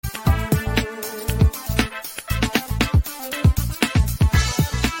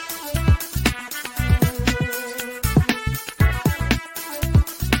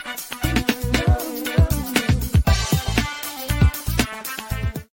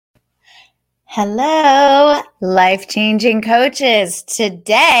Hello, life-changing coaches.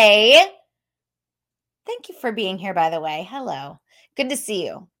 Today, thank you for being here, by the way. Hello. Good to see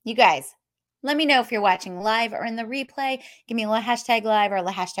you. You guys, let me know if you're watching live or in the replay. Give me a little hashtag live or a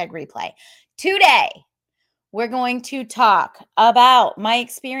little hashtag replay. Today, we're going to talk about my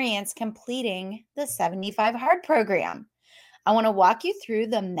experience completing the 75 Hard program. I want to walk you through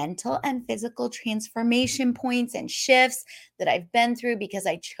the mental and physical transformation points and shifts that I've been through because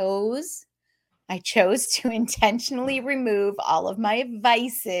I chose to intentionally remove all of my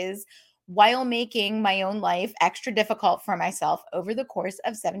vices while making my own life extra difficult for myself over the course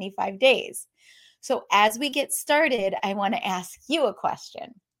of 75 days. So, as we get started, I want to ask you a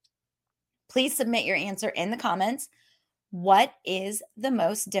question. Please submit your answer in the comments. What is the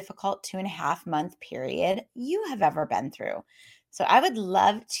most difficult 2.5 month period you have ever been through? So I would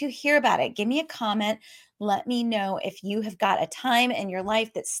love to hear about it. Give me a comment. Let me know if you have got a time in your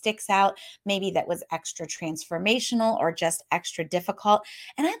life that sticks out, maybe that was extra transformational or just extra difficult.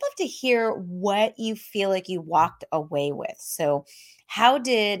 And I'd love to hear what you feel like you walked away with. So, how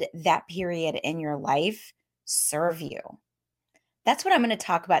did that period in your life serve you? That's what I'm going to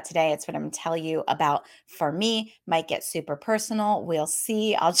talk about today. It's what I'm going to tell you about for me. Might get super personal. We'll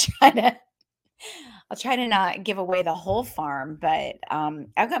see. I'll try to not give away the whole farm, but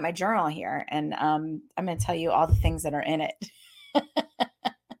I've got my journal here, and I'm going to tell you all the things that are in it.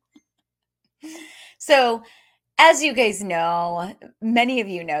 So, as you guys know, many of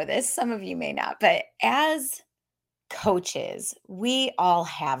you know this, some of you may not, but as coaches, we all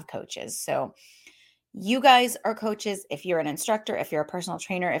have coaches. So you guys are coaches. If you're an instructor, if you're a personal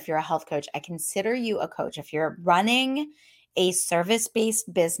trainer, if you're a health coach, I consider you a coach. If you're running a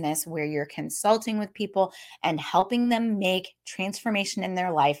service-based business where you're consulting with people and helping them make transformation in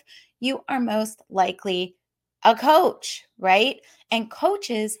their life, you are most likely a coach, right? And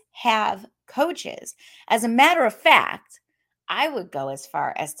coaches have coaches. As a matter of fact, I would go as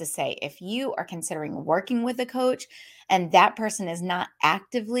far as to say if you are considering working with a coach and that person is not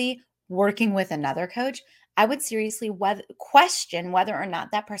actively working with another coach, I would seriously question whether or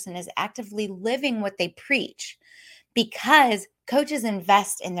not that person is actively living what they preach, because coaches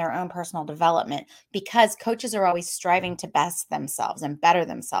invest in their own personal development, because coaches are always striving to best themselves and better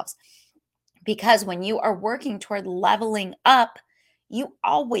themselves. Because when you are working toward leveling up, you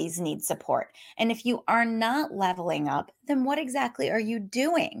always need support. And if you are not leveling up, then what exactly are you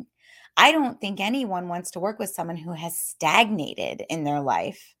doing? I don't think anyone wants to work with someone who has stagnated in their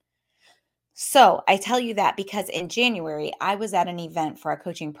life. So I tell you that because in January, I was at an event for a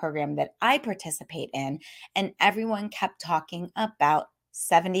coaching program that I participate in, and everyone kept talking about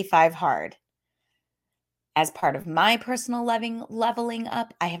 75 Hard. As part of my personal leveling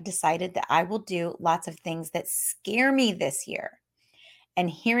up, I have decided that I will do lots of things that scare me this year. And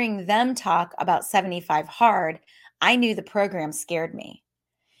hearing them talk about 75 Hard, I knew the program scared me.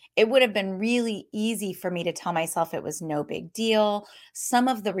 It would have been really easy for me to tell myself it was no big deal.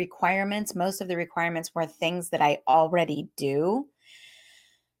 Most of the requirements were things that I already do.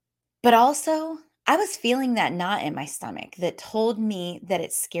 But also, I was feeling that knot in my stomach that told me that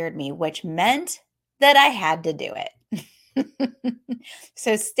it scared me, which meant that I had to do it.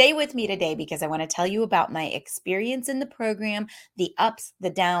 So stay with me today because I want to tell you about my experience in the program, the ups, the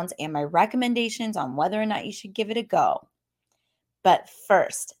downs, and my recommendations on whether or not you should give it a go. But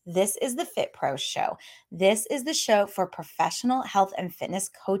first, this is the Fit Pro Show. This is the show for professional health and fitness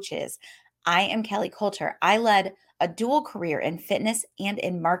coaches. I am Kelly Coulter. I led a dual career in fitness and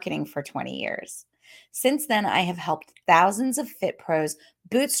in marketing for 20 years. Since then, I have helped thousands of fit pros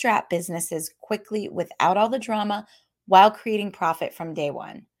bootstrap businesses quickly without all the drama while creating profit from day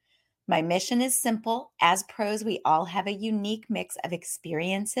one. My mission is simple. As pros, we all have a unique mix of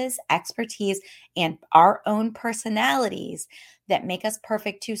experiences, expertise, and our own personalities that make us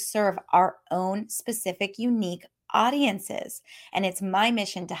perfect to serve our own specific, unique audiences. And it's my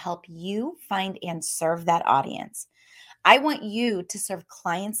mission to help you find and serve that audience. I want you to serve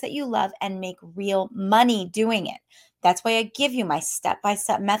clients that you love and make real money doing it. That's why I give you my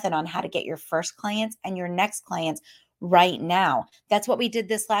step-by-step method on how to get your first clients and your next clients right now. That's what we did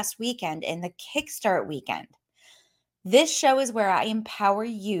this last weekend in the Kickstart weekend. This show is where I empower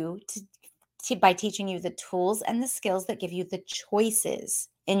you by teaching you the tools and the skills that give you the choices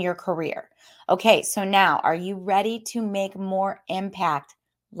in your career. Okay, so now are you ready to make more impact?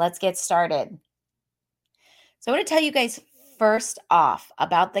 Let's get started. So I want to tell you guys first off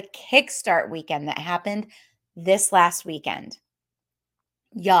about the Kickstart weekend that happened this last weekend.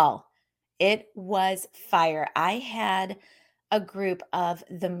 Y'all, it was fire. I had a group of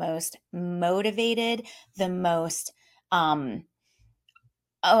the most motivated, the most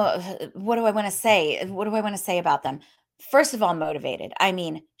What do I want to say? What do I want to say about them? First of all, motivated. I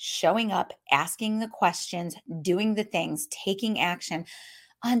mean, showing up, asking the questions, doing the things, taking action.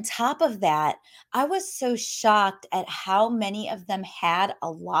 On top of that, I was so shocked at how many of them had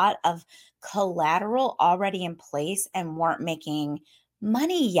a lot of collateral already in place and weren't making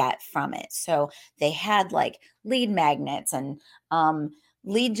money yet from it. So they had like lead magnets and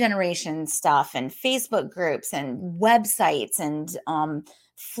lead generation stuff and Facebook groups and websites and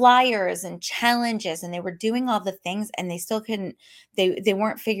flyers and challenges, and they were doing all the things, and they still couldn't, they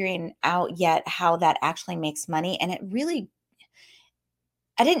weren't figuring out yet how that actually makes money. And it really,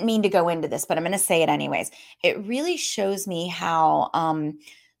 I didn't mean to go into this, but I'm going to say it anyways. It really shows me how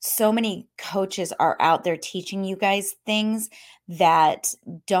so many coaches are out there teaching you guys things that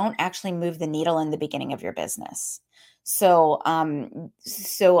don't actually move the needle in the beginning of your business. So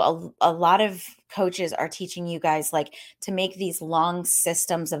a lot of coaches are teaching you guys like to make these long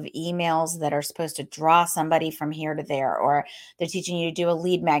systems of emails that are supposed to draw somebody from here to there, or they're teaching you to do a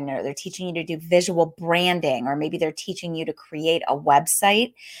lead magnet, or they're teaching you to do visual branding, or maybe they're teaching you to create a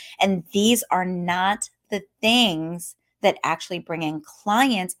website. And these are not the things that actually bring in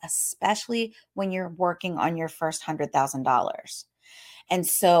clients, especially when you're working on your first $100,000. And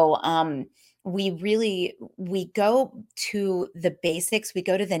so we go to the basics, we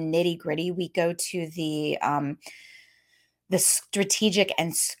go to the nitty gritty, we go to the strategic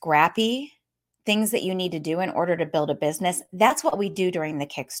and scrappy things that you need to do in order to build a business. That's what we do during the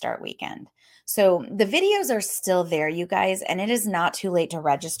Kickstart weekend. So the videos are still there, you guys, and it is not too late to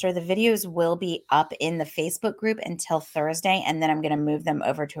register. The videos will be up in the Facebook group until Thursday, and then I'm going to move them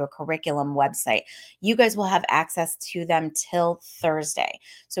over to a curriculum website. You guys will have access to them till Thursday.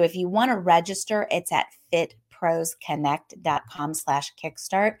 So if you want to register, it's at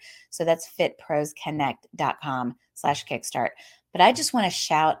fitprosconnect.com/kickstart. So that's fitprosconnect.com/kickstart. But I just want to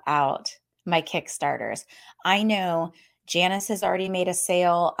shout out my Kickstarters. I know Janice has already made a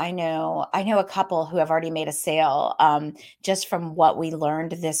sale. I know a couple who have already made a sale just from what we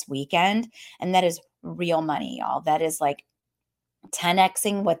learned this weekend. And that is real money, y'all. That is like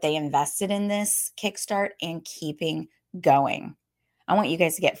 10xing what they invested in this Kickstart and keeping going. I want you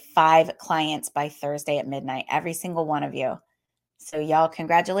guys to get 5 clients by Thursday at midnight, every single one of you. So, y'all,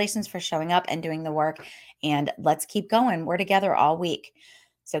 congratulations for showing up and doing the work. And let's keep going. We're together all week.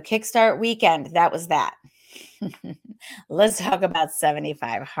 So, Kickstart weekend, that was that. Let's talk about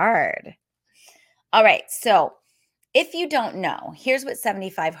 75 hard. All right. So, if you don't know, here's what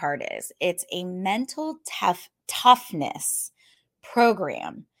 75 hard is. It's a mental toughness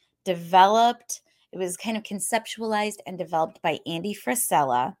program developed. It was kind of conceptualized and developed by Andy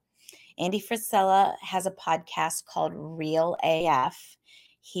Frisella. Andy Frisella has a podcast called Real AF.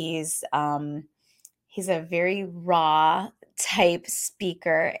 He's a very raw type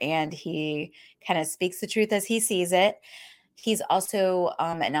speaker, and he kind of speaks the truth as he sees it. He's also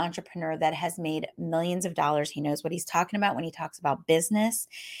an entrepreneur that has made millions of dollars. He knows what he's talking about when he talks about business.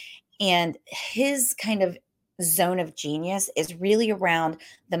 And his kind of zone of genius is really around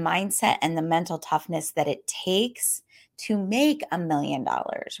the mindset and the mental toughness that it takes to make $1 million,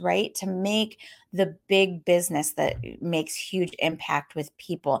 right? To make the big business that makes huge impact with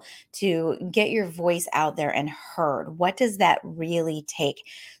people, to get your voice out there and heard. What does that really take?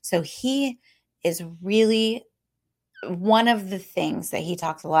 So he is really, one of the things that he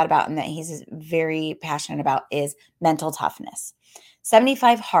talks a lot about and that he's very passionate about is mental toughness.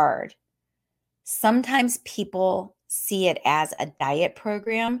 75 hard. Sometimes people see it as a diet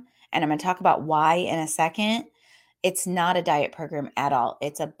program, and I'm going to talk about why in a second. It's not a diet program at all.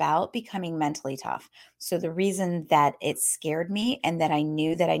 It's about becoming mentally tough. So the reason that it scared me and that I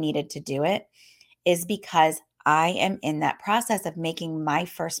knew that I needed to do it is because I am in that process of making my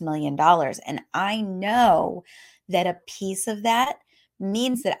first $1 million. And I know that a piece of that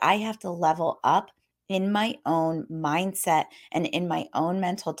means that I have to level up in my own mindset and in my own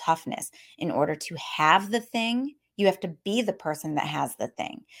mental toughness. In order to have the thing, you have to be the person that has the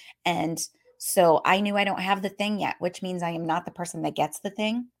thing. And so I knew I don't have the thing yet, which means I am not the person that gets the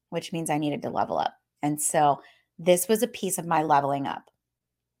thing, which means I needed to level up. And so this was a piece of my leveling up.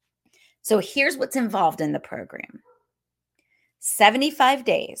 So here's what's involved in the program. 75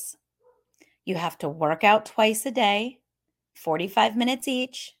 days. You have to work out twice a day, 45 minutes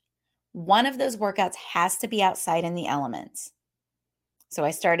each. One of those workouts has to be outside in the elements. So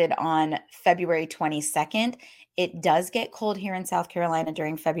I started on February 22nd. It does get cold here in South Carolina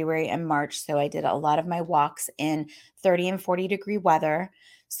during February and March. So I did a lot of my walks in 30 and 40-degree weather.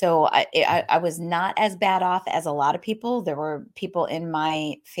 So I was not as bad off as a lot of people. There were people in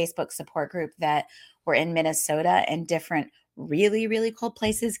my Facebook support group that were in Minnesota and different really, really cold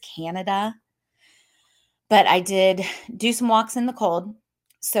places, Canada. But I did do some walks in the cold.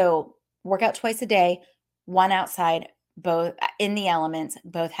 So work out twice a day, one outside, both in the elements,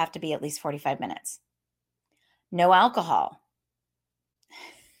 both have to be at least 45 minutes. No alcohol.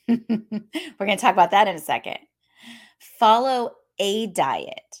 We're going to talk about that in a second. Follow a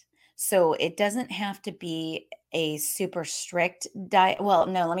diet. So it doesn't have to be a super strict diet. Well,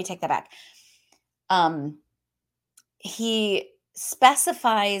 no, let me take that back. Um, he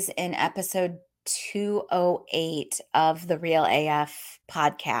specifies in episode 208 of the Real AF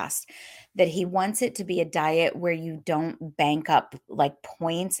podcast that he wants it to be a diet where you don't bank up like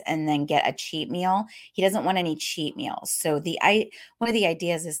points and then get a cheat meal. He doesn't want any cheat meals. So one of the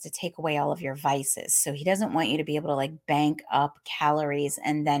ideas is to take away all of your vices. So he doesn't want you to be able to like bank up calories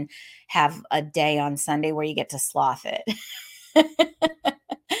and then have a day on Sunday where you get to sloth it.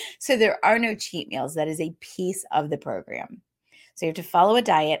 So there are no cheat meals. That is a piece of the program. So you have to follow a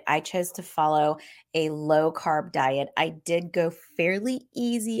diet. I chose to follow a low carb diet. I did go fairly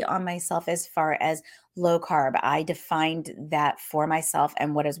easy on myself as far as low carb. I defined that for myself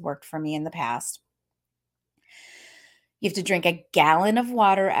and what has worked for me in the past. You have to drink a gallon of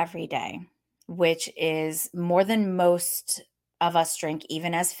water every day, which is more than most of us drink,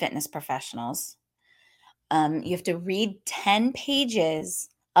 even as fitness professionals. You have to read 10 pages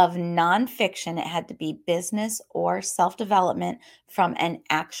of nonfiction. It had to be business or self development from an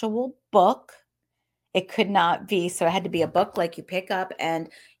actual book. It could not be, so it had to be a book like you pick up and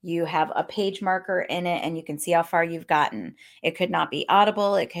you have a page marker in it and you can see how far you've gotten. It could not be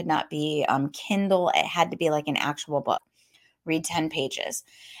Audible. It could not be Kindle. It had to be like an actual book. Read 10 pages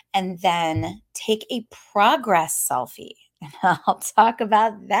and then take a progress selfie. And I'll talk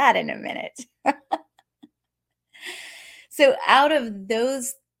about that in a minute. So out of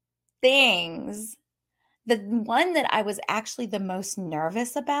those things, the one that I was actually the most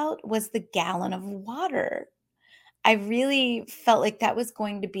nervous about was the gallon of water. I really felt like that was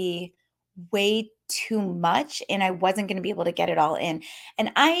going to be way too much and I wasn't going to be able to get it all in.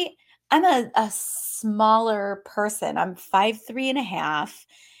 And I'm a smaller person. I'm 5'3.5".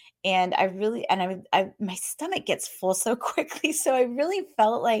 And I really, and my stomach gets full so quickly. So I really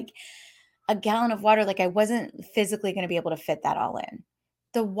felt like a gallon of water, like I wasn't physically going to be able to fit that all in.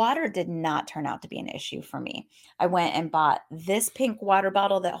 The water did not turn out to be an issue for me. I went and bought this pink water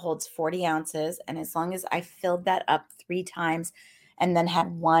bottle that holds 40 ounces. And as long as I filled that up 3 times and then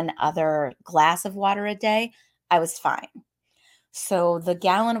had one other glass of water a day, I was fine. So the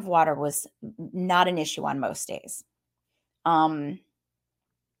gallon of water was not an issue on most days.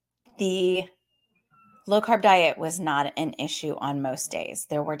 The low carb diet was not an issue on most days.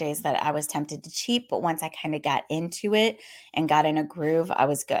 There were days that I was tempted to cheat, but once I kind of got into it and got in a groove, I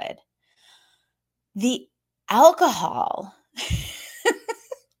was good. The alcohol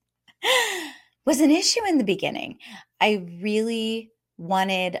was an issue in the beginning. I really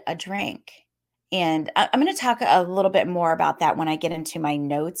wanted a drink. And I'm going to talk a little bit more about that when I get into my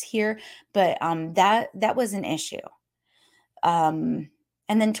notes here, but that was an issue.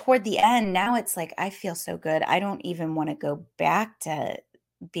 And then toward the end, now it's like I feel so good. I don't even want to go back to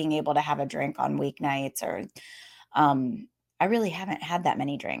being able to have a drink on weeknights or I really haven't had that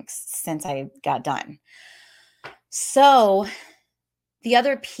many drinks since I got done. So the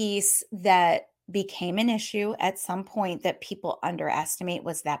other piece that became an issue at some point that people underestimate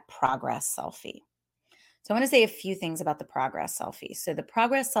was that progress selfie. So I want to say a few things about the progress selfie. So the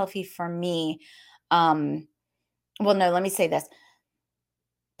progress selfie for me, well, no, let me say this.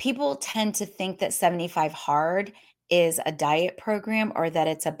 People tend to think that 75 Hard is a diet program or that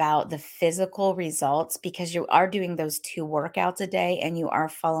it's about the physical results because you are doing those 2 workouts a day and you are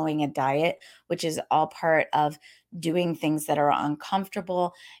following a diet, which is all part of doing things that are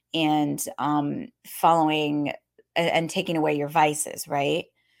uncomfortable and following and taking away your vices, right?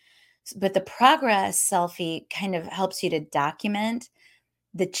 But the progress selfie kind of helps you to document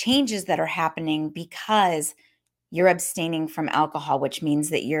the changes that are happening because you're abstaining from alcohol, which means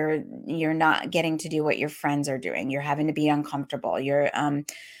that you're not getting to do what your friends are doing. You're having to be uncomfortable.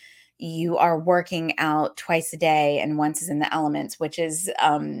 You are working out twice a day and once is in the elements, which is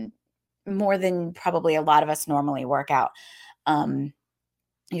more than probably a lot of us normally work out.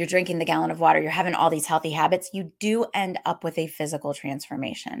 You're drinking the gallon of water, you're having all these healthy habits, you do end up with a physical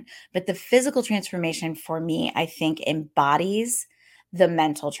transformation. But the physical transformation for me, I think embodies the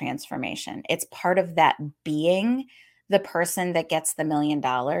mental transformation. It's part of that being the person that gets the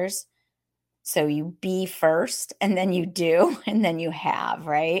 $1,000,000. So you be first and then you do and then you have,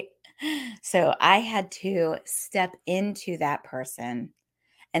 right? So I had to step into that person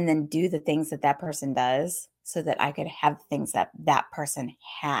and then do the things that that person does so that I could have things that that person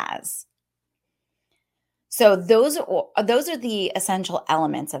has. So those are the essential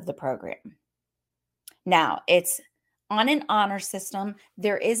elements of the program. Now, it's on an honor system.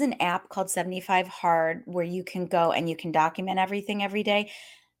 There is an app called 75 Hard where you can go and you can document everything every day.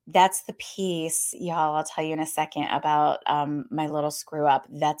 That's the piece, y'all. I'll tell you in a second about my little screw up.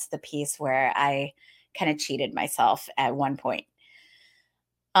 That's the piece where I kind of cheated myself at one point.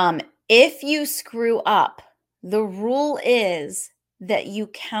 Um, if you screw up, the rule is that you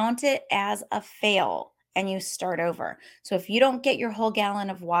count it as a fail and you start over. So if you don't get your whole gallon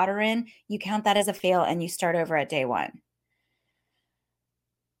of water in, you count that as a fail and you start over at day one.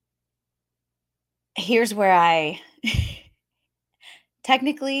 Here's where I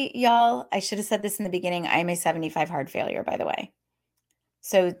technically, y'all, I should have said this in the beginning. I'm a 75 hard failure, by the way.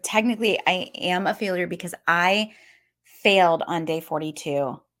 So technically, I am a failure because I failed on day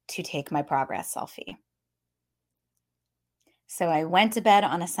 42 to take my progress selfie. So I went to bed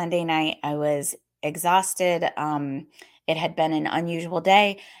on a Sunday night. I was exhausted. It had been an unusual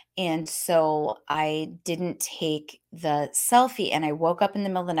day. And so I didn't take the selfie. And I woke up in the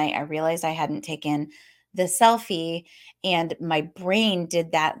middle of the night. I realized I hadn't taken the selfie. And my brain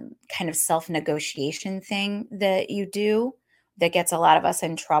did that kind of self negotiation thing that you do that gets a lot of us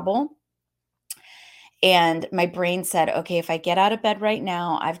in trouble. And my brain said, okay, if I get out of bed right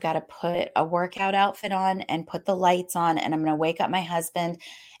now, I've got to put a workout outfit on and put the lights on, and I'm going to wake up my husband,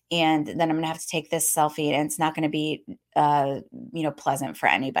 and then I'm going to have to take this selfie, and it's not going to be, pleasant for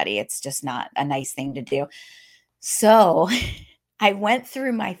anybody. It's just not a nice thing to do. So I went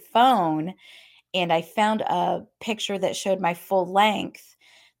through my phone and I found a picture that showed my full length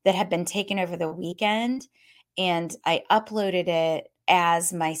that had been taken over the weekend, and I uploaded it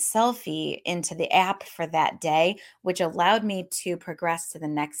as my selfie into the app for that day, which allowed me to progress to the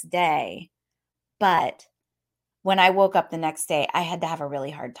next day. But when I woke up the next day, I had to have a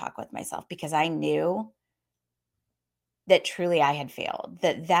really hard talk with myself because I knew that truly I had failed,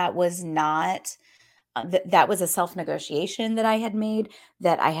 that was not that was a self negotiation that I had made,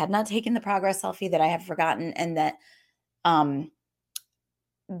 that I had not taken the progress selfie, that I had forgotten, and that um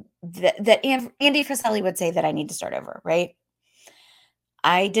Andy Frisella would say that I need to start over, right?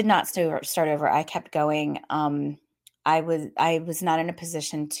 I did not start over. I kept going. I was not in a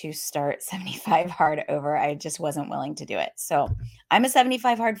position to start 75 hard over. I just wasn't willing to do it. So I'm a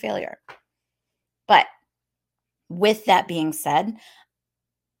 75 hard failure. But with that being said,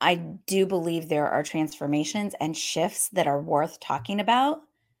 I do believe there are transformations and shifts that are worth talking about,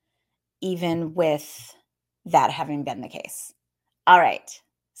 even with that having been the case. All right.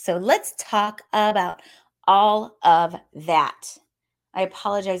 So let's talk about all of that. I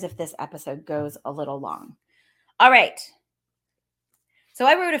apologize if this episode goes a little long. All right. So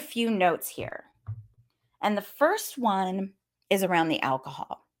I wrote a few notes here. And the first one is around the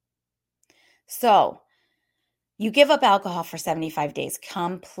alcohol. So you give up alcohol for 75 days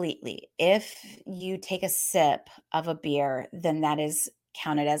completely. If you take a sip of a beer, then that is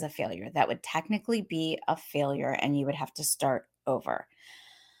counted as a failure. That would technically be a failure and you would have to start over.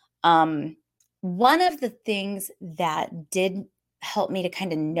 One of the things that did help me to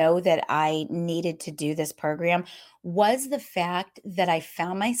kind of know that I needed to do this program was the fact that I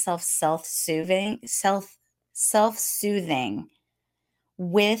found myself self-soothing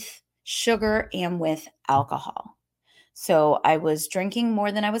with sugar and with alcohol. So I was drinking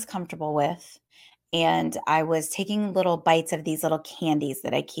more than I was comfortable with, and I was taking little bites of these little candies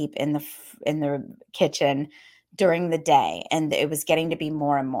that I keep in the kitchen during the day, and it was getting to be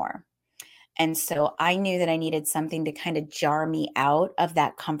more and more. And so I knew that I needed something to kind of jar me out of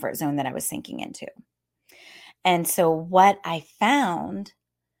that comfort zone that I was sinking into. And so what I found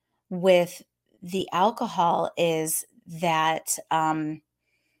with the alcohol is that what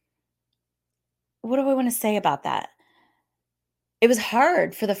do I want to say about that? It was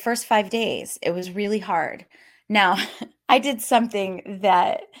hard for the first 5 days. It was really hard. Now, I did something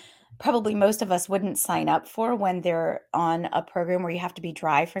that probably most of us wouldn't sign up for when they're on a program where you have to be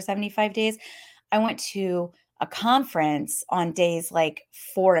dry for 75 days. I went to a conference on days like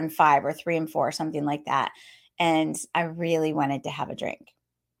 4 and 5 or 3 and 4, something like that, and I really wanted to have a drink.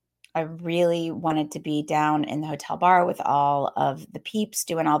 I really wanted to be down in the hotel bar with all of the peeps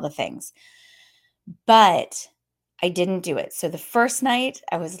doing all the things. But I didn't do it. So the first night,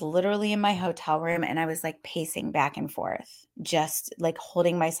 I was literally in my hotel room and I was like pacing back and forth, just like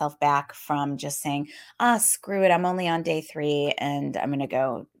holding myself back from just saying, screw it. I'm only on day 3 and I'm going to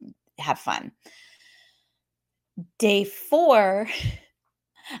go have fun. Day 4,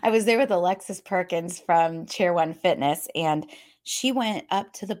 I was there with Alexis Perkins from Chair One Fitness, and She went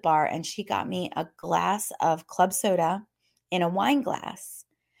up to the bar and she got me a glass of club soda in a wine glass,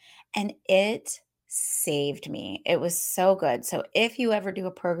 and it saved me. It was so good. So if you ever do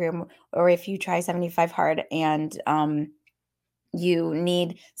a program or if you try 75 hard and you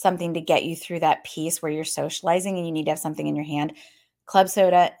need something to get you through that piece where you're socializing and you need to have something in your hand, club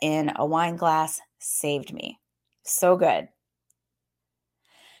soda in a wine glass saved me. So good.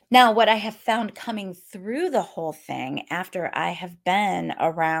 Now, what I have found coming through the whole thing after I have been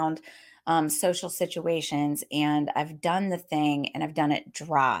around social situations and I've done the thing and I've done it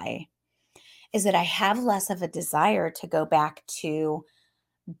dry is that I have less of a desire to go back to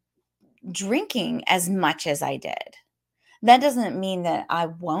drinking as much as I did. That doesn't mean that I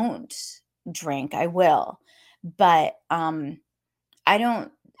won't drink. I will. But I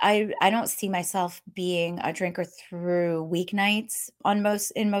don't I don't see myself being a drinker through weeknights on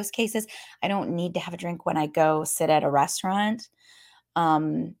most in most cases. I don't need to have a drink when I go sit at a restaurant.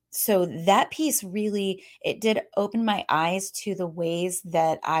 So that piece really it did open my eyes to the ways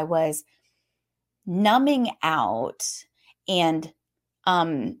that I was numbing out, and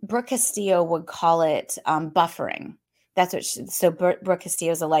Brooke Castillo would call it buffering. That's what so Brooke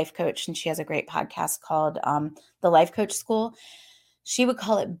Castillo is a life coach and she has a great podcast called The Life Coach School. She would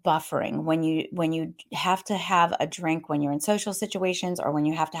call it buffering when you have to have a drink when you're in social situations, or when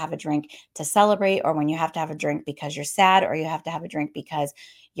you have to have a drink to celebrate, or when you have to have a drink because you're sad, or you have to have a drink because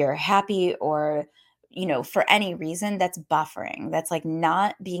you're happy, or for any reason. That's buffering. That's like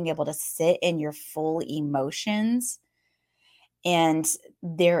not being able to sit in your full emotions. And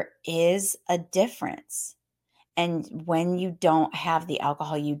there is a difference. And when you don't have the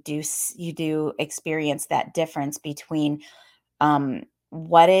alcohol, you do experience that difference between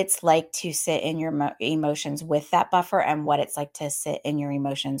what it's like to sit in your emotions with that buffer and what it's like to sit in your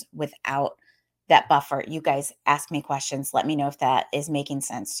emotions without that buffer. You guys ask me questions. Let me know if that is making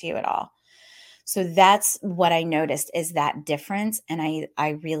sense to you at all. So that's what I noticed is that difference. And I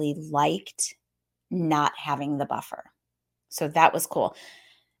really liked not having the buffer. So that was cool.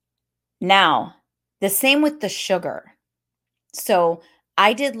 Now, the same with the sugar. So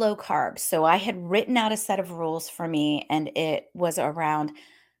I did low carb. So I had written out a set of rules for me, and it was around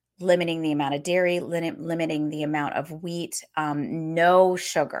limiting the amount of dairy, limiting the amount of wheat, no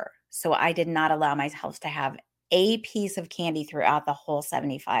sugar. So I did not allow myself to have a piece of candy throughout the whole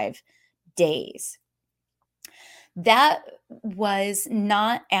 75 days. That was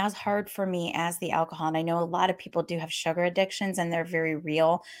not as hard for me as the alcohol. And I know a lot of people do have sugar addictions and they're very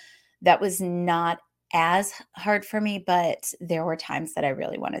real. That was not as hard for me, but there were times that I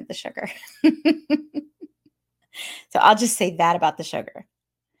really wanted the sugar. So I'll just say that about the sugar.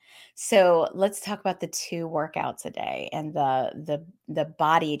 So let's talk about the 2 workouts a day and the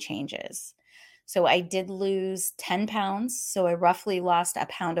body changes. So I did lose 10 pounds. So I roughly lost a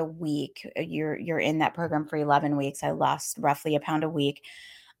pound a week. You're in that program for 11 weeks. I lost roughly a pound a week.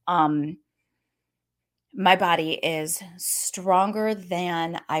 Um, my body is stronger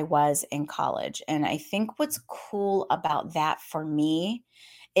than I was in college. And I think what's cool about that for me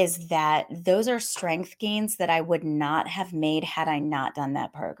is that those are strength gains that I would not have made had I not done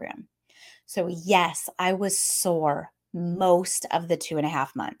that program. So, yes, I was sore most of the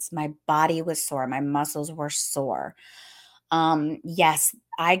 2.5 months. My body was sore, my muscles were sore. Yes,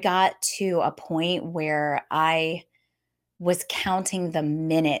 I got to a point where I was counting the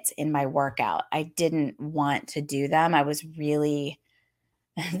minutes in my workout. I didn't want to do them. I was really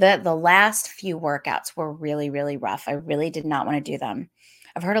the last few workouts were really, really rough. I really did not want to do them.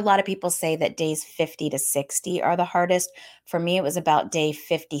 I've heard a lot of people say that days 50 to 60 are the hardest. For me, it was about day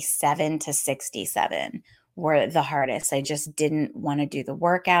 57 to 67 were the hardest. I just didn't want to do the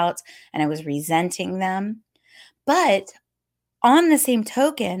workouts and I was resenting them. But on the same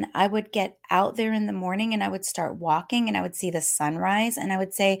token, I would get out there in the morning and I would start walking and I would see the sunrise. And I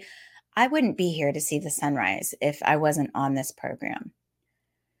would say, I wouldn't be here to see the sunrise if I wasn't on this program.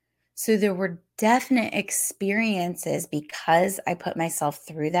 So there were definite experiences because I put myself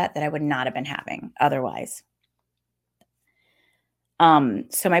through that I would not have been having otherwise.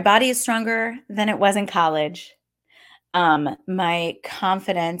 So my body is stronger than it was in college. My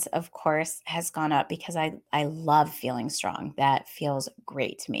confidence, of course, has gone up because I love feeling strong. That feels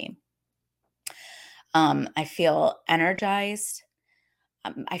great to me. I feel energized.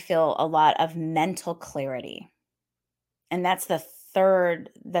 I feel a lot of mental clarity. And that's the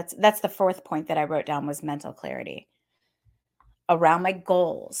fourth point that I wrote down was mental clarity around my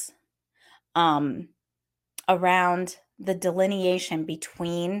goals, um, around the delineation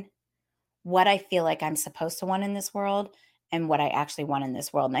between what I feel like I'm supposed to want in this world and what I actually want in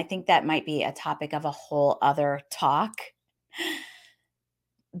this world. And I think that might be a topic of a whole other talk.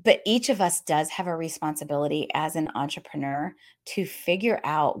 But each of us does have a responsibility as an entrepreneur to figure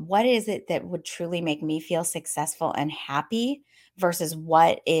out what is it that would truly make me feel successful and happy versus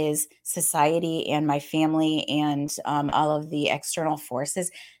what is society and my family and all of the external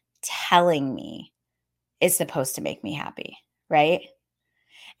forces telling me is supposed to make me happy, right?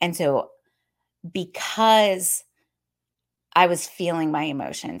 And so because I was feeling my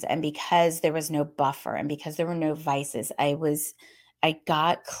emotions and because there was no buffer and because there were no vices, I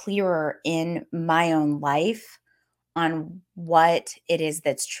got clearer in my own life on what it is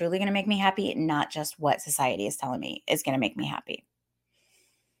that's truly going to make me happy, not just what society is telling me is going to make me happy.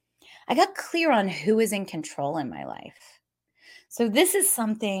 I got clear on who is in control in my life. So this is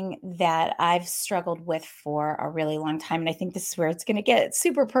something that I've struggled with for a really long time, and I think this is where it's going to get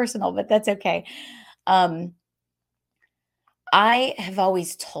super personal, but that's okay. Um, I have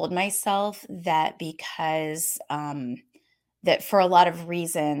always told myself that because that for a lot of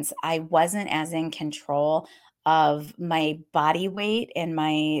reasons, I wasn't as in control of my body weight and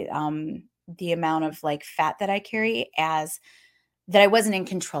my the amount of like fat that I carry as that I wasn't in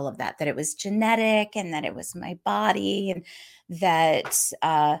control of that it was genetic and that it was my body and that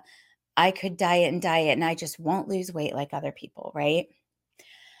I could diet and diet and I just won't lose weight like other people, right?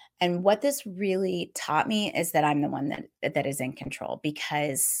 And what this really taught me is that I'm the one that is in control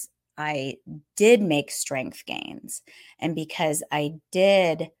because I did make strength gains and because I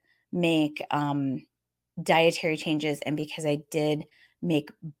did make dietary changes and because I did make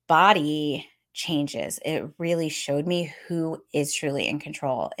body changes, it really showed me who is truly in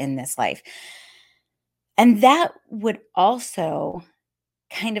control in this life. And that would also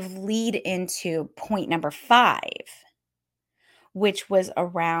kind of lead into point number 5, which was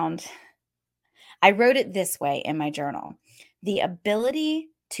around I wrote it this way in my journal: the ability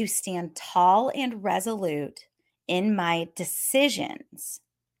to stand tall and resolute in my decisions.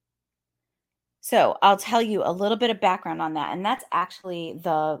 So I'll tell you a little bit of background on that. And that's actually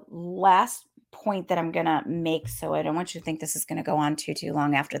the last point that I'm going to make. So I don't want you to think this is going to go on too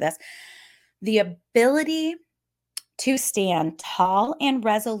long after this. The ability to stand tall and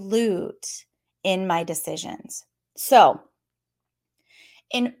resolute in my decisions. So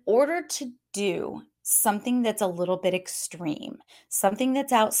in order to do something that's a little bit extreme, something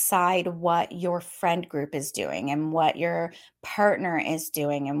that's outside what your friend group is doing and what your partner is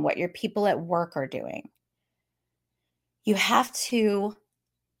doing and what your people at work are doing, you have to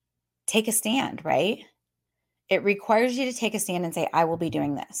take a stand, right? It requires you to take a stand and say, I will be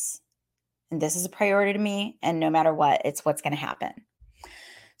doing this. And this is a priority to me. And no matter what, it's what's going to happen.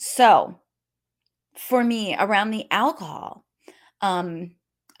 So for me, around the alcohol, Um,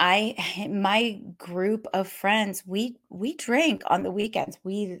 I my group of friends, we drink on the weekends.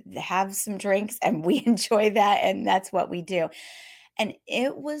 We have some drinks and we enjoy that and that's what we do. And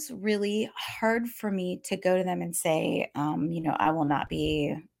it was really hard for me to go to them and say, I will not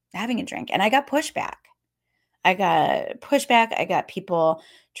be having a drink. And I got pushback. I got people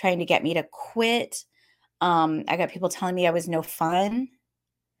trying to get me to quit. I got people telling me I was no fun.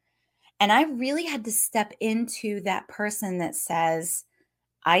 And I really had to step into that person that says,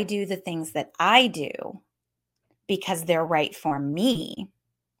 I do the things that I do because they're right for me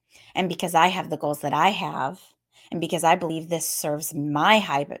and because I have the goals that I have and because I believe this serves my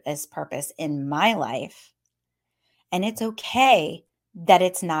highest purpose in my life. And it's okay that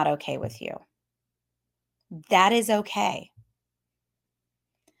it's not okay with you. That is okay.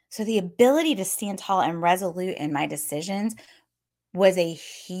 So the ability to stand tall and resolute in my decisions was a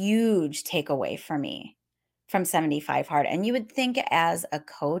huge takeaway for me from 75 Hard. And you would think as a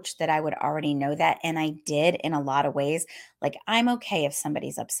coach that I would already know that. And I did in a lot of ways. Like, I'm okay if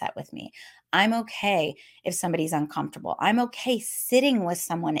somebody's upset with me. I'm okay if somebody's uncomfortable. I'm okay sitting with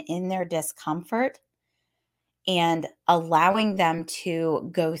someone in their discomfort and allowing them to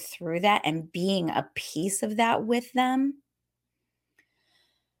go through that and being a piece of that with them.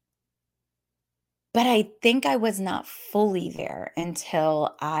 But I think I was not fully there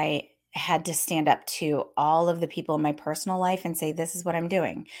until I had to stand up to all of the people in my personal life and say, this is what I'm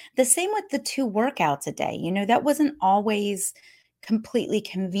doing. The same with the 2 workouts a day. That wasn't always completely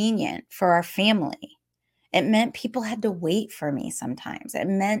convenient for our family. It meant people had to wait for me sometimes. It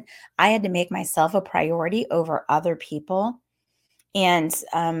meant I had to make myself a priority over other people. And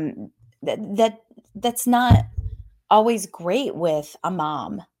that's not always great with a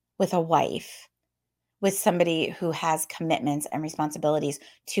mom, with a wife, with somebody who has commitments and responsibilities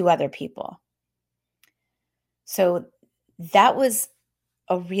to other people. So that was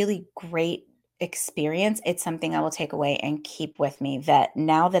a really great experience, it's something I will take away and keep with me, that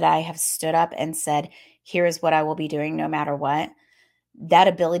now that I have stood up and said, here is what I will be doing no matter what, that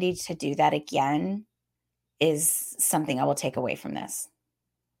ability to do that again is something I will take away from this.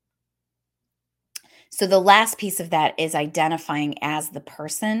 So the last piece of that is identifying as the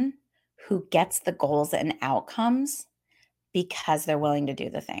person who gets the goals and outcomes because they're willing to do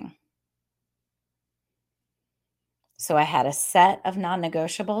the thing. So I had a set of non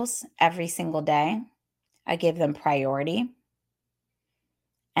negotiables every single day. I gave them priority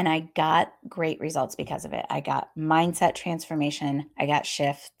and I got great results because of it. I got mindset transformation, I got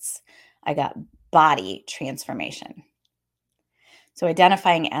shifts, I got body transformation. So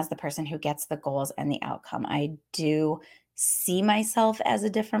identifying as the person who gets the goals and the outcome, I do see myself as a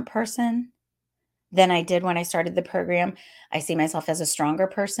different person than I did when I started the program. I see myself as a stronger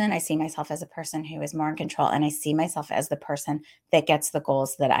person. I see myself as a person who is more in control. And I see myself as the person that gets the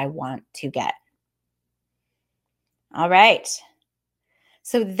goals that I want to get. All right.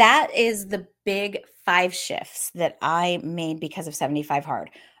 So that is the big 5 shifts that I made because of 75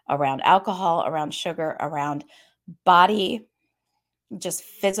 Hard, around alcohol, around sugar, around body, just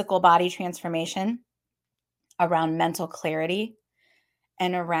physical body transformation, around mental clarity,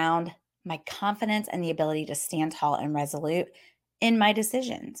 and around my confidence and the ability to stand tall and resolute in my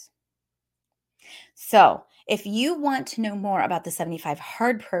decisions. So, if you want to know more about the 75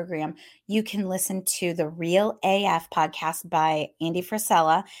 Hard program, you can listen to the Real AF podcast by Andy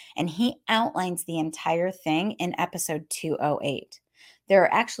Frisella, and he outlines the entire thing in episode 208. There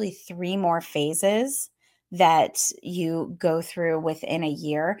are actually 3 more phases that you go through within a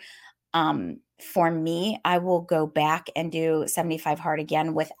year. For me, I will go back and do 75 Hard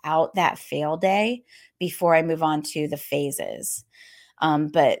again without that fail day before I move on to the phases.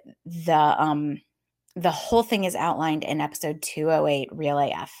 But the whole thing is outlined in episode 208, Real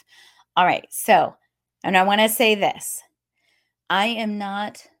AF. All right. So, and I want to say this, I am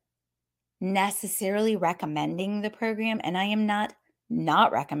not necessarily recommending the program, and I am not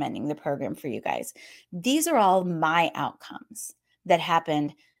recommending the program for you guys. These are all my outcomes that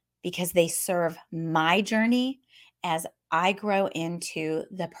happened because they serve my journey as I grow into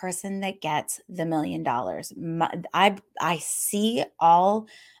the person that gets the $1 million. I see all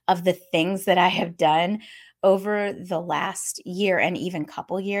of the things that I have done over the last year and even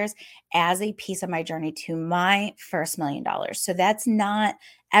couple years as a piece of my journey to my first $1 million. So that's not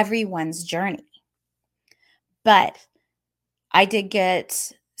everyone's journey. But I did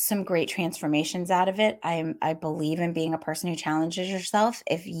get some great transformations out of it. I believe in being a person who challenges yourself.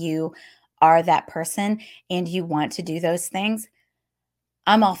 If you are that person and you want to do those things,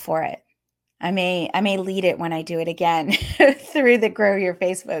 I'm all for it. I may lead it when I do it again through the Grow Your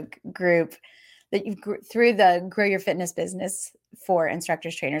Facebook group, through the Grow Your Fitness Business for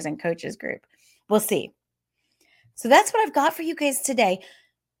instructors, trainers, and coaches group. We'll see. So that's what I've got for you guys today.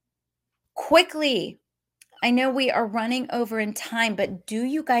 Quickly, I know we are running over in time, but do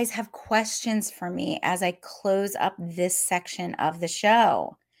you guys have questions for me as I close up this section of the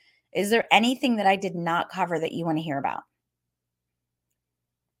show? Is there anything that I did not cover that you want to hear about?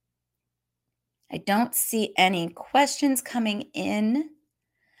 I don't see any questions coming in.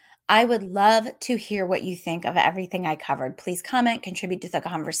 I would love to hear what you think of everything I covered. Please comment, contribute to the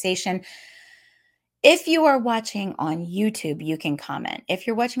conversation. If you are watching on YouTube, you can comment. If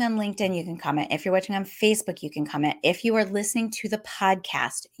you're watching on LinkedIn, you can comment. If you're watching on Facebook, you can comment. If you are listening to the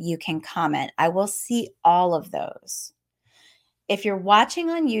podcast, you can comment. I will see all of those. If you're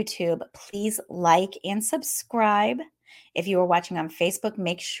watching on YouTube, please like and subscribe. If you are watching on Facebook,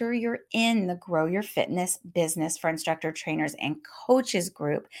 make sure you're in the Grow Your Fitness Business for Instructor Trainers and Coaches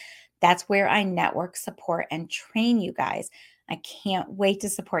group. That's where I network, support, and train you guys. I can't wait to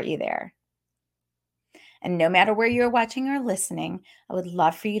support you there. And no matter where you're watching or listening, I would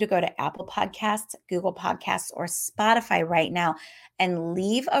love for you to go to Apple Podcasts, Google Podcasts, or Spotify right now and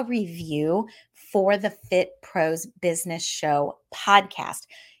leave a review for the Fit Pros Business Show podcast.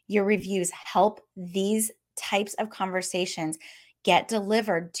 Your reviews help these types of conversations get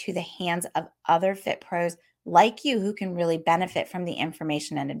delivered to the hands of other fit pros like you who can really benefit from the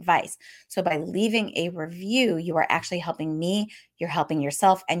information and advice. So by leaving a review, you are actually helping me, you're helping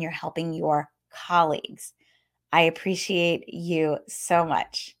yourself, and you're helping your colleagues. I appreciate you so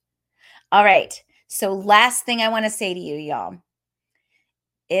much. All right. So, last thing I want to say to you, y'all.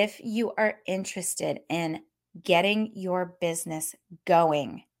 If you are interested in getting your business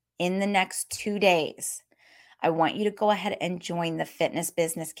going in the next 2 days, I want you to go ahead and join the Fitness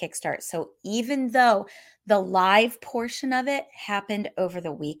Business Kickstart. So, even though the live portion of it happened over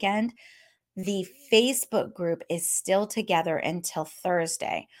the weekend, The Facebook group is still together until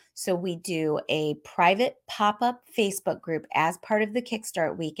Thursday. So we do a private pop-up Facebook group as part of the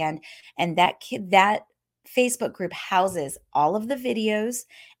Kickstart weekend, and that Facebook group houses all of the videos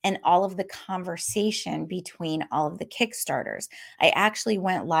and all of the conversation between all of the Kickstarters. I actually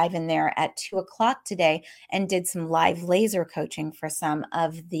went live in there at 2 o'clock today and did some live laser coaching for some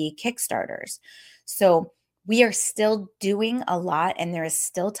of the Kickstarters. So we are still doing a lot, and there is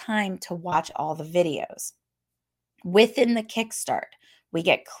still time to watch all the videos. Within the Kickstart, we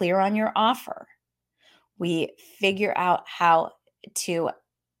get clear on your offer. We figure out how to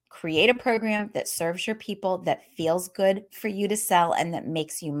create a program that serves your people, that feels good for you to sell, and that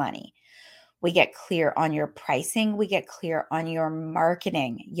makes you money. We get clear on your pricing. We get clear on your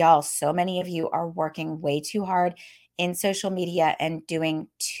marketing. Y'all, so many of you are working way too hard in social media and doing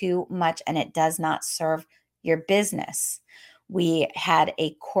too much, and it does not serve your business. We had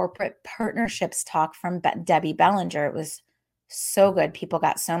a corporate partnerships talk from Debbie Bellinger. It was so good. People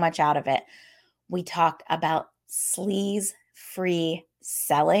got so much out of it. We talked about sleaze-free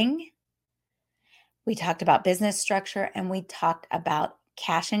selling. We talked about business structure, and we talked about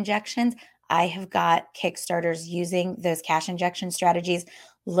cash injections. I have got Kickstarters using those cash injection strategies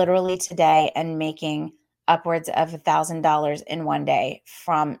literally today and making upwards of $1,000 in one day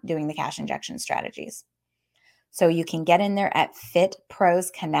from doing the cash injection strategies. So you can get in there at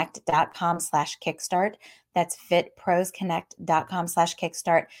fitprosconnect.com/kickstart. That's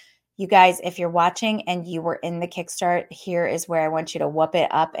fitprosconnect.com/kickstart. You guys, if you're watching and you were in the Kickstart, here is where I want you to whoop it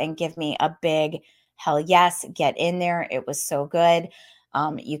up and give me a big hell yes. Get in there. It was so good.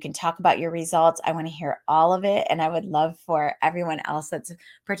 You can talk about your results. I want to hear all of it. And I would love for everyone else that's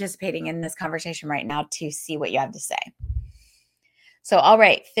participating in this conversation right now to see what you have to say. So, all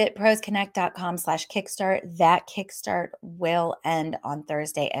right, fitprosconnect.com/kickstart. That Kickstart will end on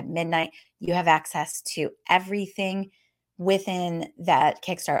Thursday at midnight. You have access to everything within that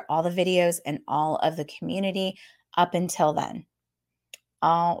Kickstart, all the videos and all of the community up until then.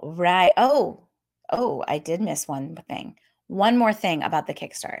 All right. I did miss one thing. One more thing about the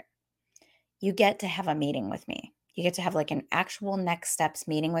Kickstart. You get to have a meeting with me. You get to have like an actual next steps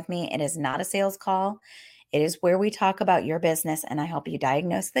meeting with me. It is not a sales call. It is where we talk about your business and I help you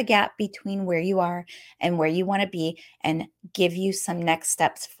diagnose the gap between where you are and where you want to be and give you some next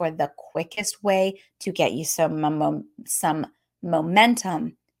steps for the quickest way to get you some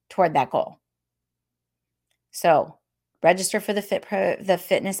momentum toward that goal. So register for the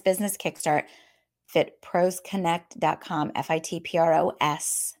Fitness Business Kickstart, fitprosconnect.com,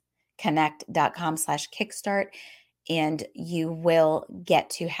 FITPROS connect.com/kickstart, and you will get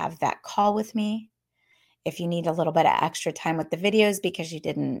to have that call with me. If you need a little bit of extra time with the videos because you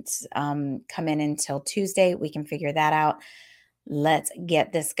didn't come in until Tuesday, we can figure that out. Let's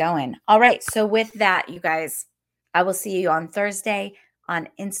get this going. All right. So with that, you guys, I will see you on Thursday on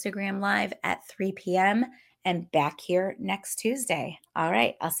Instagram Live at 3 p.m. and back here next Tuesday. All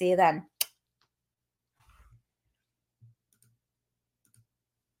right. I'll see you then.